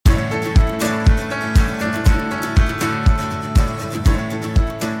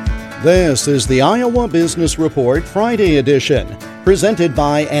This is the Iowa Business Report Friday edition, presented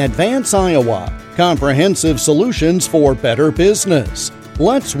by Advance Iowa, comprehensive solutions for better business.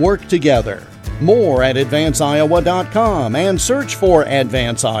 Let's work together. More at advanceiowa.com and search for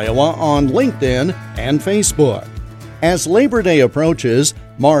Advance Iowa on LinkedIn and Facebook. As Labor Day approaches,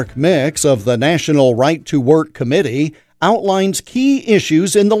 Mark Mix of the National Right to Work Committee outlines key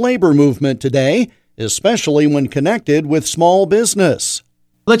issues in the labor movement today, especially when connected with small business.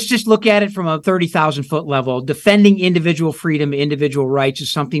 Let's just look at it from a 30,000-foot level. Defending individual freedom, individual rights is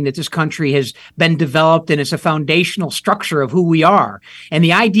something that this country has been developed, and it's a foundational structure of who we are. And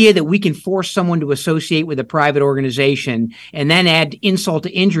the idea that we can force someone to associate with a private organization and then add insult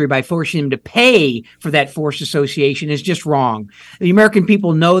to injury by forcing them to pay for that forced association is just wrong. The American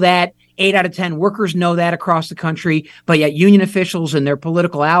people know that. 8 out of 10 workers know that across the country, but yet union officials and their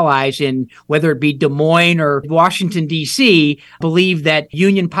political allies in whether it be Des Moines or Washington, D.C., believe that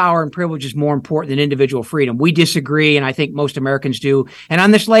union power and privilege is more important than individual freedom. We disagree, and I think most Americans do. And on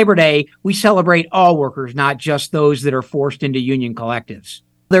this Labor Day, we celebrate all workers, not just those that are forced into union collectives.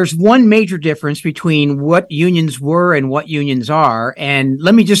 There's one major difference between what unions were and what unions are. And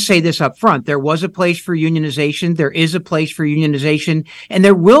let me just say this up front. There was a place for unionization. There is a place for unionization, and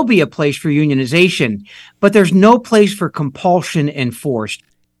there will be a place for unionization, but there's no place for compulsion and force.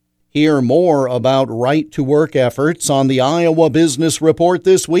 Hear more about right to work efforts on the Iowa Business Report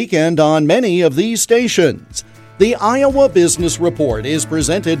this weekend on many of these stations. The Iowa Business Report is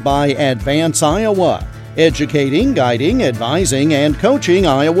presented by Advance Iowa, educating, guiding, advising, and coaching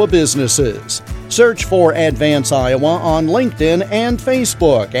Iowa businesses. Search for Advance Iowa on LinkedIn and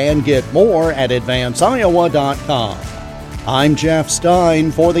Facebook and get more at advanceiowa.com. I'm Jeff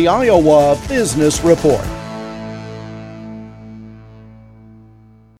Stein for the Iowa Business Report.